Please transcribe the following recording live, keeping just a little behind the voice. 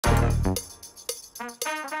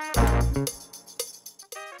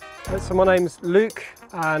So my name's Luke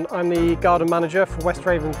and I'm the garden manager for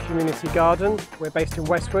Westraven Community Garden. We're based in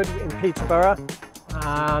Westwood in Peterborough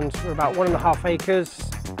and we're about 1.5 acres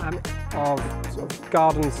of sort of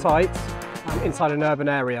garden sites inside an urban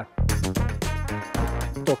area.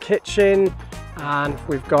 Our kitchen, and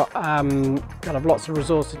we've got kind of lots of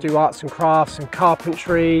resources to do arts and crafts and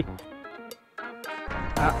carpentry.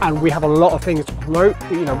 And we have a lot of things to promote.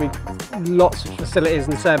 You know, we've lots of facilities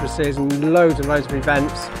and services and loads of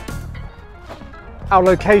events. Our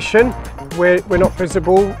location, we're not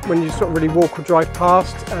visible when you sort of really walk or drive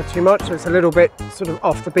past too much, so it's a little bit sort of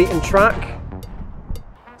off the beaten track.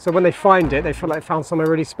 So when they find it, they feel like they found somewhere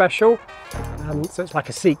really special. So it's like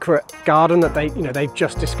a secret garden that they've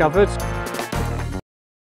just discovered.